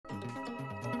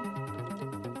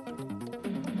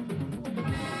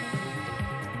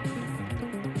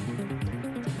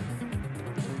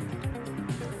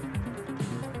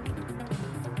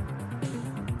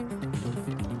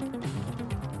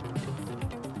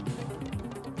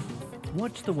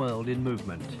Watch the world in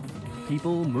movement.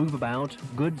 People move about,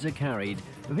 goods are carried,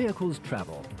 vehicles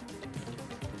travel.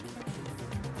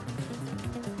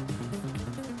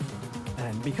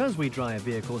 And because we drive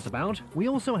vehicles about, we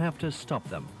also have to stop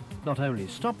them. Not only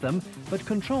stop them, but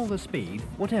control the speed,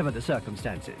 whatever the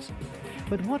circumstances.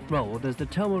 But what role does the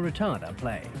Telma retarder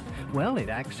play? Well, it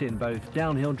acts in both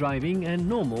downhill driving and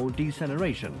normal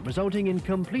deceleration, resulting in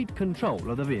complete control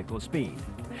of the vehicle's speed.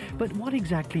 But what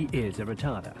exactly is a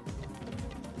retarder?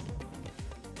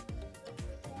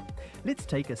 Let's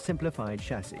take a simplified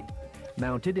chassis.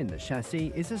 Mounted in the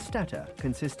chassis is a stator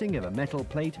consisting of a metal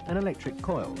plate and electric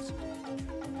coils.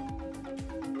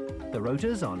 The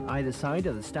rotors on either side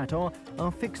of the stator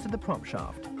are fixed to the prop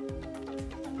shaft.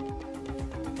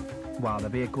 While the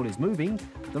vehicle is moving,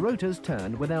 the rotors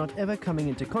turn without ever coming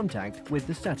into contact with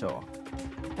the stator.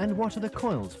 And what are the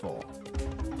coils for?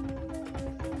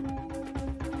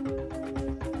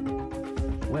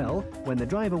 Well, when the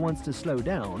driver wants to slow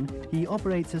down, he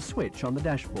operates a switch on the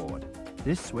dashboard.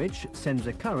 This switch sends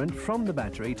a current from the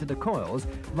battery to the coils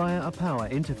via a power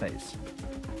interface.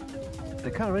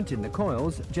 The current in the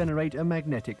coils generate a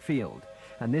magnetic field,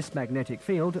 and this magnetic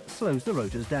field slows the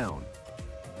rotors down.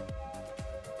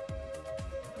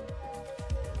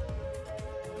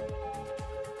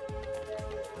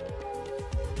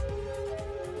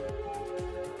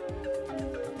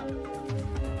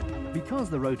 Because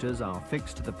the rotors are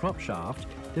fixed to the prop shaft,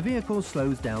 the vehicle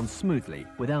slows down smoothly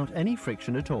without any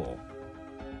friction at all.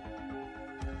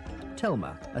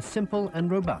 Telma, a simple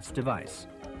and robust device.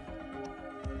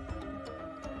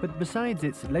 But besides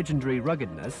its legendary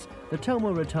ruggedness, the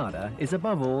Telma retarder is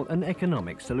above all an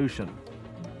economic solution.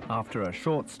 After a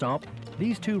short stop,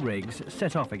 these two rigs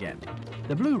set off again.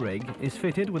 The blue rig is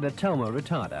fitted with a Telma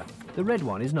retarder, the red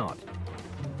one is not.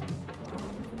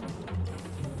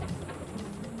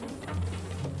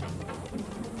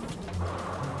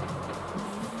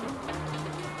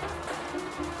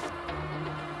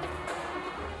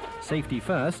 Safety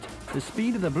first, the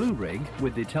speed of the blue rig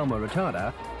with the Telma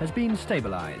retarder has been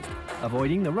stabilized,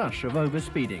 avoiding the rush of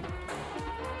overspeeding.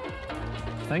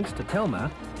 Thanks to Telma,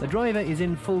 the driver is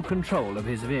in full control of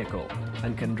his vehicle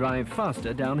and can drive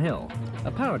faster downhill.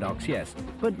 A paradox, yes,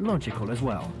 but logical as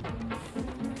well.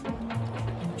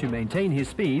 To maintain his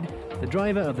speed, the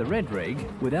driver of the red rig,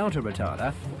 without a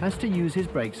retarder, has to use his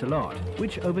brakes a lot,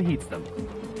 which overheats them.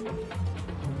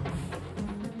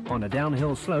 On a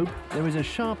downhill slope, there is a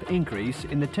sharp increase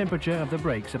in the temperature of the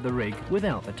brakes of the rig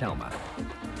without the Telma.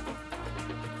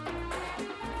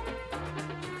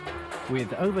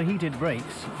 With overheated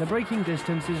brakes, the braking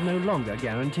distance is no longer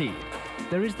guaranteed.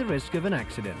 There is the risk of an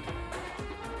accident.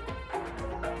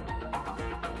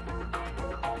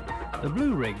 The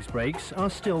blue rig's brakes are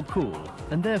still cool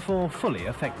and therefore fully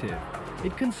effective.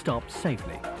 It can stop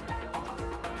safely.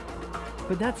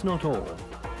 But that's not all.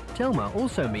 Telma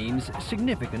also means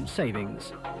significant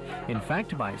savings. In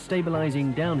fact, by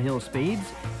stabilizing downhill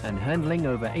speeds and handling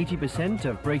over 80%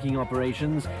 of braking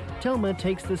operations, Telma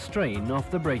takes the strain off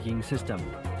the braking system.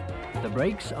 The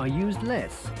brakes are used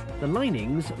less, the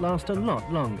linings last a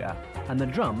lot longer, and the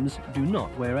drums do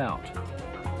not wear out.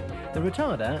 The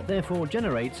retarder therefore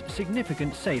generates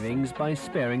significant savings by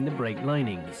sparing the brake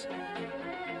linings.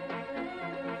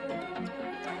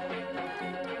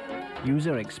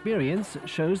 User experience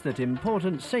shows that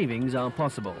important savings are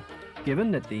possible,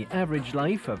 given that the average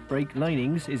life of brake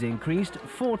linings is increased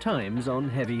 4 times on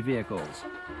heavy vehicles.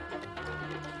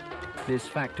 This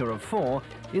factor of 4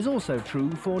 is also true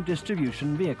for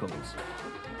distribution vehicles.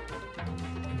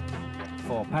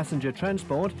 For passenger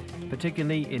transport,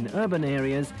 particularly in urban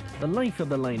areas, the life of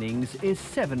the linings is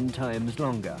 7 times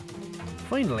longer.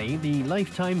 Finally, the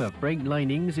lifetime of brake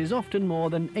linings is often more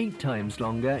than 8 times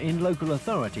longer in local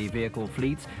authority vehicle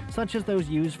fleets, such as those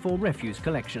used for refuse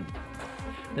collection.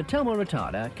 The Telma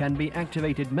retarder can be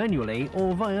activated manually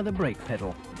or via the brake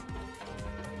pedal.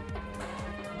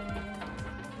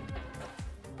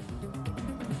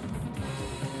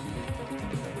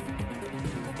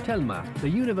 Telma, the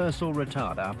universal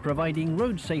retarder providing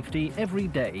road safety every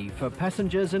day for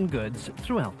passengers and goods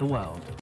throughout the world.